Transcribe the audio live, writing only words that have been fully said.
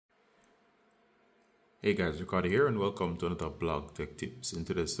Hey guys, Ricardo here and welcome to another blog tech tips. In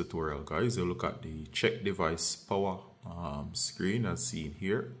today's tutorial guys, we'll look at the check device power screen as seen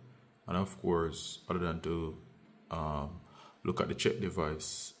here, and of course other than to look at the check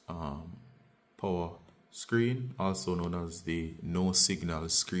device power screen, also known as the no signal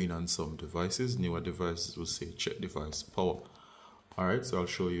screen on some devices. Newer devices will say check device power. Alright, so I'll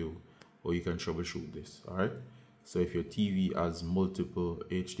show you how you can troubleshoot this. Alright, so if your TV has multiple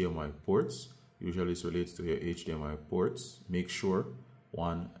HDMI ports, usually it's related to your HDMI ports, make sure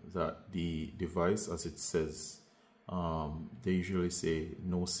one that the device, as it says, they usually say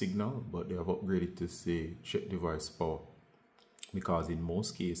no signal, but they have upgraded to say check device power, because in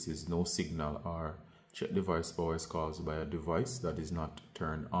most cases no signal or check device power is caused by a device that is not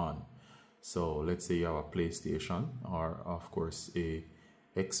turned on. So let's say you have a PlayStation or of course a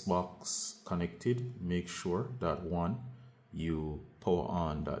Xbox connected, make sure that one, you power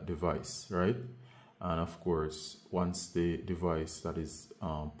on that device, right? And of course once the device that is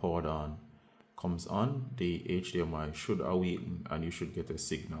powered on comes on, the HDMI should awaken and you should get a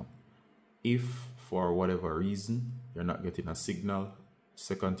signal. If for whatever reason you're not getting a signal,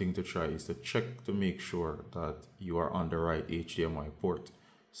 second thing to try is to check to make sure that you are on the right HDMI port.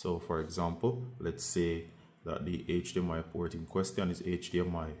 So for example, let's say that the HDMI port in question is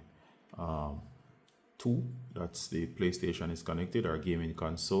HDMI 2, that's the PlayStation is connected, or gaming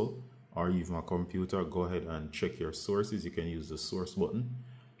console, or even a computer. Go ahead and check your sources. You can use the source button,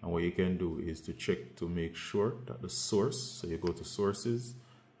 and what you can do is to check to make sure that the source, so you go to sources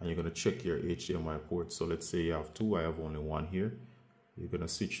and you're going to check your HDMI port. So let's say you have two, I have only one here. You're going to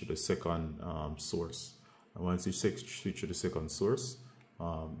switch to the second source, and once you switch to the second source,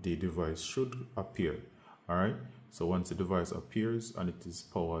 the device should appear. Alright, so once the device appears and it is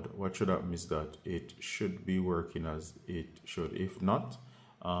powered, what should happen is that it should be working as it should. If not,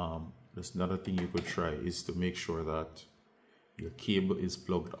 there's another thing you could try is to make sure that your cable is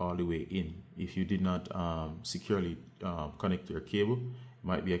plugged all the way in. If you did not securely connect your cable, it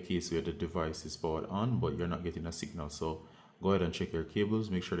might be a case where the device is powered on but you're not getting a signal. So go ahead and check your cables,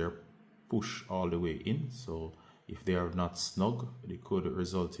 make sure they're pushed all the way in. So if they are not snug, they could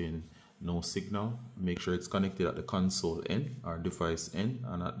result in no signal. Make sure it's connected at the console end or device end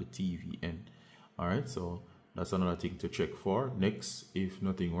and at the TV end. Alright, so that's another thing to check for. Next, if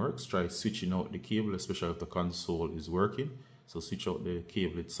nothing works, try switching out the cable, especially if the console is working. So switch out the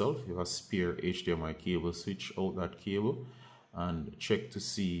cable itself. If you have a spare HDMI cable, switch out that cable and check to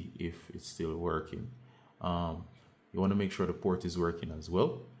see if it's still working. You want to make sure the port is working as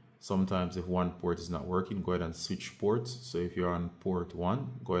well. Sometimes if one port is not working, go ahead and switch ports. So if you're on port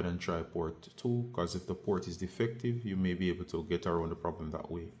 1, go ahead and try port 2, because if the port is defective, you may be able to get around the problem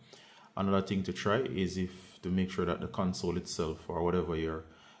that way. Another thing to try is to make sure that the console itself or whatever you're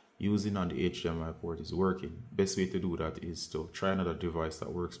using on the HDMI port is working. Best way to do that is to try another device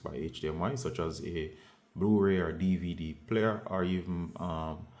that works by HDMI, such as a Blu-ray or DVD player, or even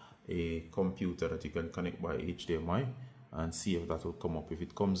a computer that you can connect by HDMI, and see if that will come up. If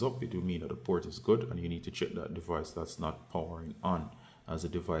it comes up, it will mean that the port is good and you need to check that device that's not powering on, as the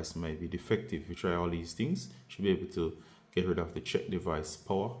device might be defective. If you try all these things, you should be able to get rid of the check device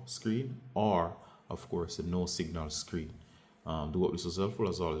power screen, or of course the no signal screen. Do hope this was helpful.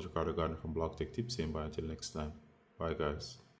 As always, Ricardo Gardner from Blog Tech Tips, saying bye until next time. Bye guys.